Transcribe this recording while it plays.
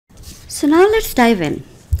So now let's dive in.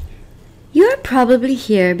 You're probably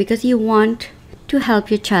here because you want to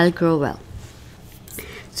help your child grow well.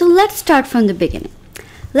 So let's start from the beginning.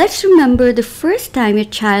 Let's remember the first time your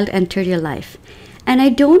child entered your life. And I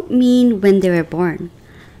don't mean when they were born.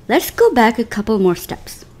 Let's go back a couple more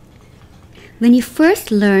steps. When you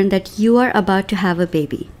first learned that you are about to have a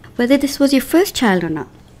baby, whether this was your first child or not,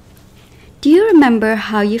 do you remember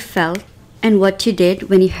how you felt and what you did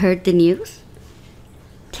when you heard the news?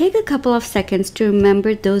 Take a couple of seconds to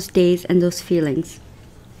remember those days and those feelings.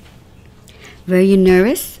 Were you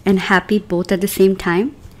nervous and happy both at the same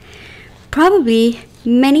time? Probably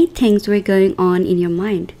many things were going on in your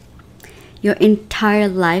mind. Your entire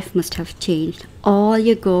life must have changed. All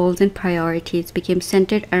your goals and priorities became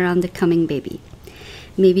centered around the coming baby.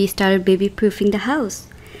 Maybe you started baby-proofing the house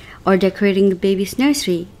or decorating the baby's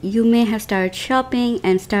nursery. You may have started shopping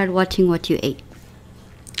and started watching what you ate.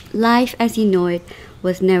 Life as you know it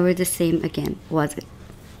was never the same again, was it?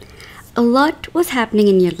 A lot was happening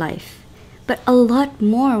in your life, but a lot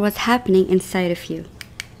more was happening inside of you.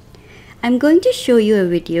 I'm going to show you a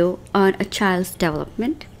video on a child's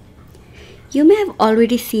development. You may have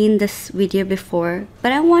already seen this video before,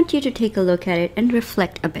 but I want you to take a look at it and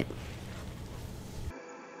reflect a bit.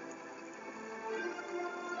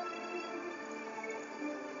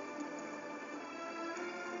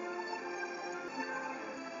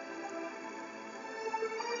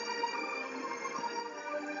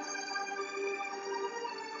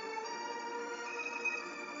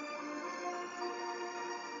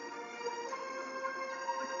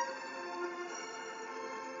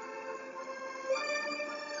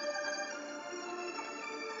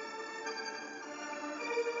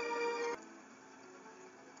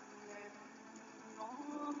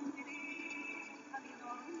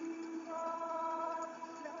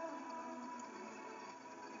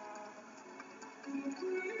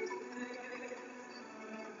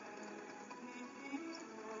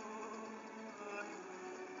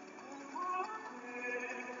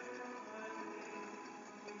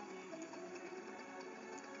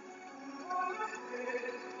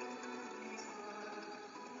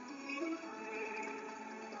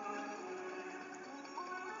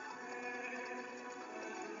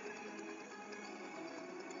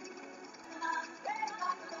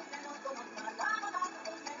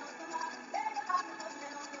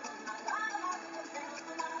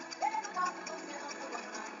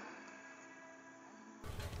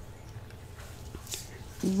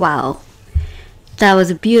 Wow, that was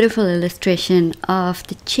a beautiful illustration of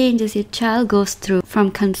the changes your child goes through from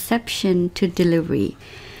conception to delivery.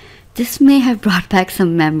 This may have brought back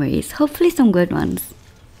some memories, hopefully some good ones.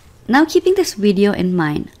 Now, keeping this video in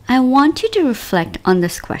mind, I want you to reflect on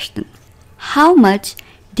this question. How much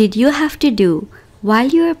did you have to do while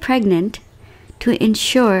you were pregnant to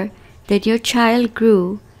ensure that your child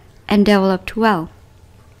grew and developed well?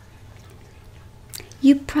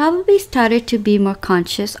 You probably started to be more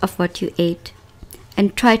conscious of what you ate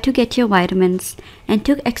and tried to get your vitamins and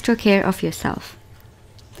took extra care of yourself.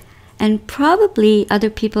 And probably other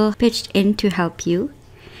people pitched in to help you.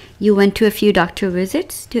 You went to a few doctor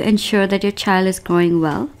visits to ensure that your child is growing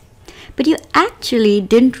well. But you actually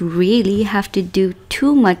didn't really have to do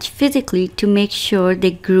too much physically to make sure they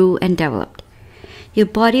grew and developed. Your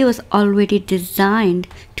body was already designed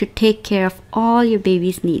to take care of all your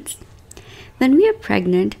baby's needs. When we are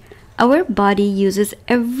pregnant, our body uses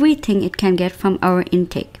everything it can get from our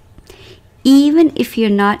intake. Even if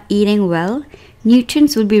you're not eating well,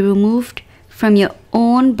 nutrients will be removed from your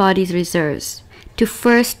own body's reserves to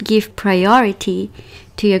first give priority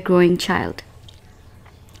to your growing child.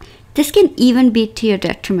 This can even be to your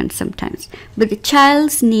detriment sometimes, but the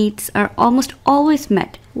child's needs are almost always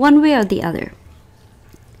met, one way or the other.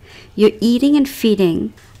 Your eating and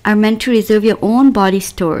feeding are meant to reserve your own body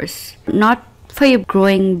stores, not for your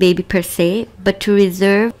growing baby per se, but to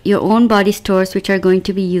reserve your own body stores which are going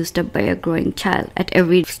to be used up by your growing child at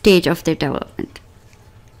every stage of their development.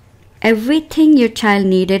 Everything your child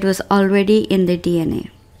needed was already in their DNA.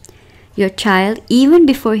 Your child, even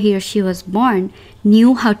before he or she was born,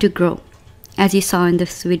 knew how to grow, as you saw in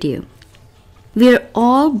this video. We are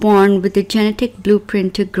all born with the genetic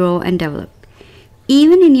blueprint to grow and develop.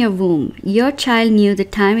 Even in your womb, your child knew the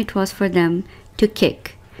time it was for them to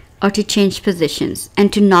kick, or to change positions,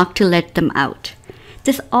 and to knock to let them out.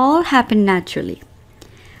 This all happened naturally.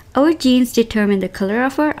 Our genes determine the color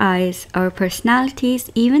of our eyes, our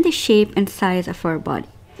personalities, even the shape and size of our body.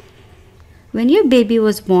 When your baby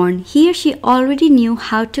was born, he or she already knew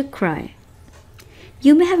how to cry.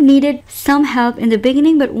 You may have needed some help in the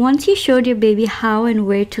beginning, but once you showed your baby how and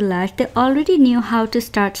where to latch, they already knew how to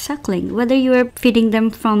start suckling, whether you were feeding them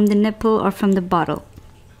from the nipple or from the bottle.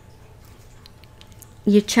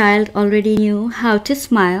 Your child already knew how to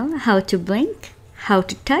smile, how to blink, how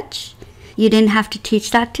to touch. You didn't have to teach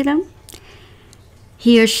that to them.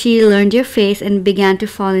 He or she learned your face and began to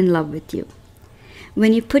fall in love with you.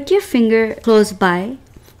 When you put your finger close by,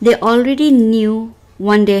 they already knew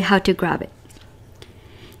one day how to grab it.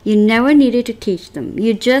 You never needed to teach them.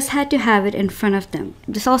 You just had to have it in front of them.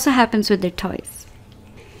 This also happens with their toys.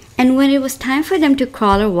 And when it was time for them to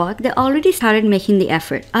crawl or walk, they already started making the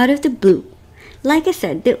effort out of the blue. Like I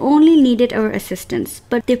said, they only needed our assistance,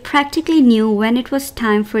 but they practically knew when it was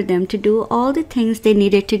time for them to do all the things they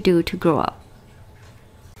needed to do to grow up.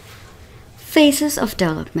 Phases of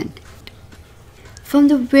development. From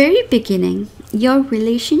the very beginning, your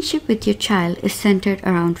relationship with your child is centered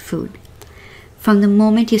around food. From the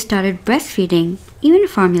moment you started breastfeeding, even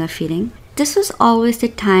formula feeding, this was always the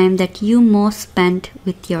time that you most spent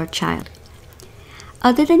with your child.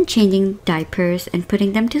 Other than changing diapers and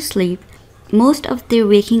putting them to sleep, most of their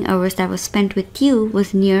waking hours that was spent with you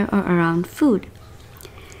was near or around food.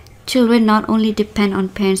 Children not only depend on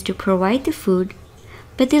parents to provide the food,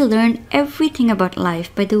 but they learn everything about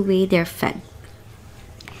life by the way they're fed.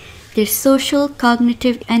 Their social,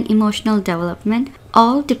 cognitive, and emotional development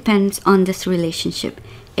all depends on this relationship.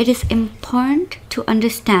 It is important to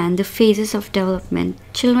understand the phases of development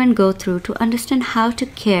children go through to understand how to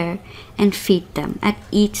care and feed them at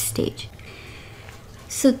each stage.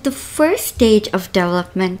 So the first stage of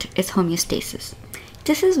development is homeostasis.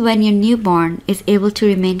 This is when your newborn is able to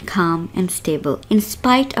remain calm and stable in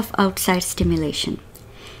spite of outside stimulation.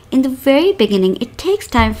 In the very beginning, it takes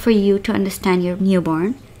time for you to understand your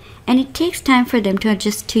newborn, and it takes time for them to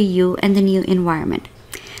adjust to you and the new environment.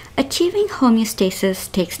 Achieving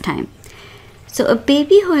homeostasis takes time. So a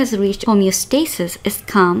baby who has reached homeostasis is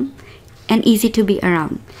calm and easy to be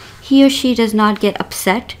around. He or she does not get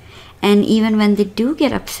upset, and even when they do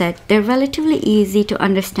get upset, they're relatively easy to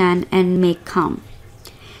understand and make calm.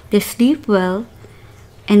 They sleep well,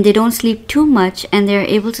 and they don't sleep too much, and they're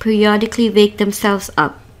able to periodically wake themselves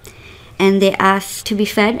up. And they ask to be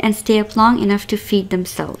fed and stay up long enough to feed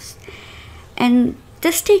themselves. And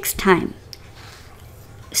this takes time.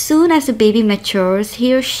 Soon as the baby matures,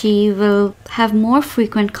 he or she will have more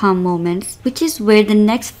frequent calm moments, which is where the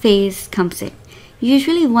next phase comes in.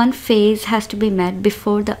 Usually one phase has to be met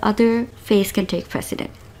before the other phase can take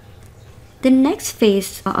precedent. The next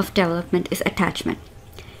phase of development is attachment.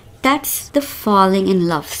 That's the falling in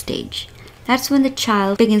love stage. That's when the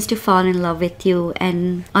child begins to fall in love with you,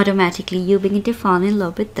 and automatically you begin to fall in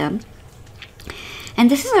love with them. And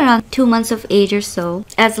this is around 2 months of age or so.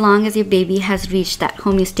 As long as your baby has reached that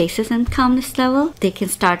homeostasis and calmness level, they can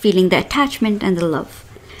start feeling the attachment and the love.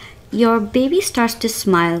 Your baby starts to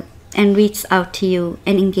smile and reach out to you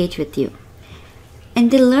and engage with you. And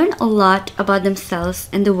they learn a lot about themselves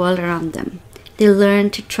and the world around them. They learn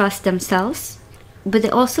to trust themselves, but they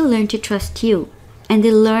also learn to trust you. And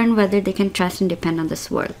they learn whether they can trust and depend on this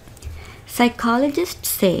world. Psychologists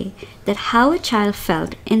say that how a child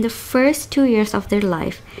felt in the first 2 years of their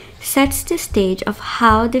life sets the stage of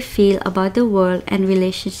how they feel about the world and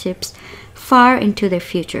relationships far into their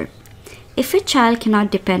future. If a child cannot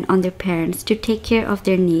depend on their parents to take care of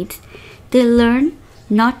their needs, they learn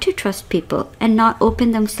not to trust people and not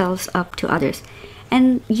open themselves up to others,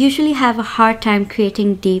 and usually have a hard time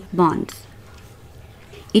creating deep bonds.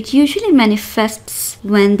 It usually manifests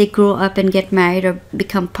when they grow up and get married or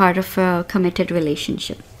become part of a committed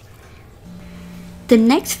relationship. The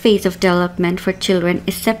next phase of development for children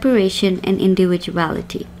is separation and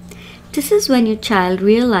individuality. This is when your child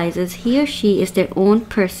realizes he or she is their own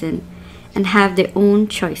person and have their own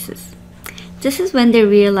choices. This is when they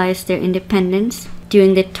realize their independence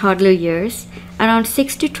during their toddler years, around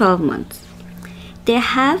 6 to 12 months. They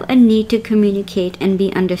have a need to communicate and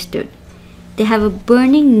be understood. They have a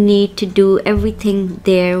burning need to do everything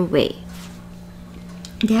their way.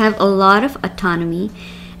 They have a lot of autonomy,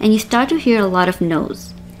 and you start to hear a lot of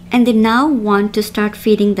no's. And they now want to start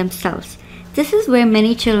feeding themselves. This is where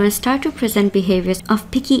many children start to present behaviors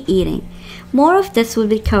of picky eating. More of this will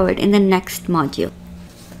be covered in the next module.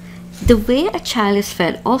 The way a child is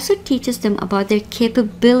fed also teaches them about their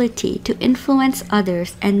capability to influence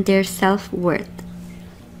others and their self-worth.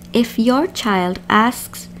 If your child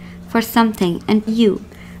asks for something and you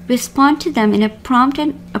respond to them in a prompt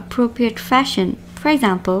and appropriate fashion, for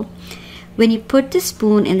example, when you put the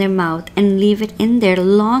spoon in their mouth and leave it in there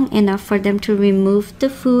long enough for them to remove the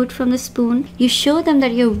food from the spoon, you show them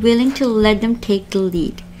that you're willing to let them take the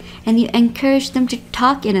lead. and you encourage them to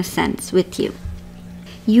talk in a sense with you.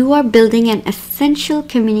 You are building an essential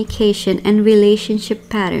communication and relationship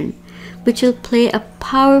pattern which will play a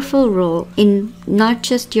powerful role in not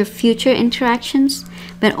just your future interactions,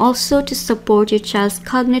 but also to support your child's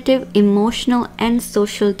cognitive, emotional, and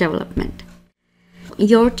social development.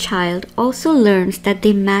 Your child also learns that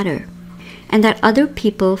they matter and that other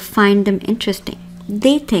people find them interesting.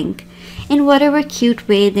 They think, in whatever cute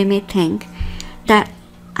way they may think, that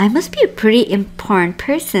I must be a pretty important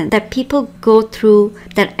person, that people go through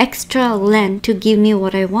that extra length to give me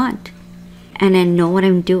what I want. And I know what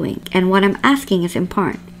I'm doing, and what I'm asking is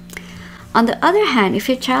important. On the other hand, if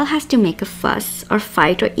your child has to make a fuss or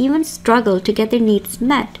fight or even struggle to get their needs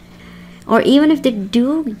met, or even if they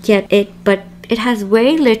do get it but it has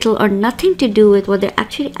very little or nothing to do with what they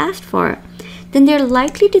actually asked for, then they're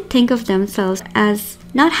likely to think of themselves as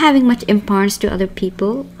not having much importance to other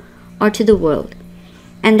people or to the world,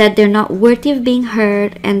 and that they're not worthy of being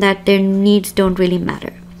heard and that their needs don't really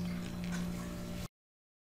matter.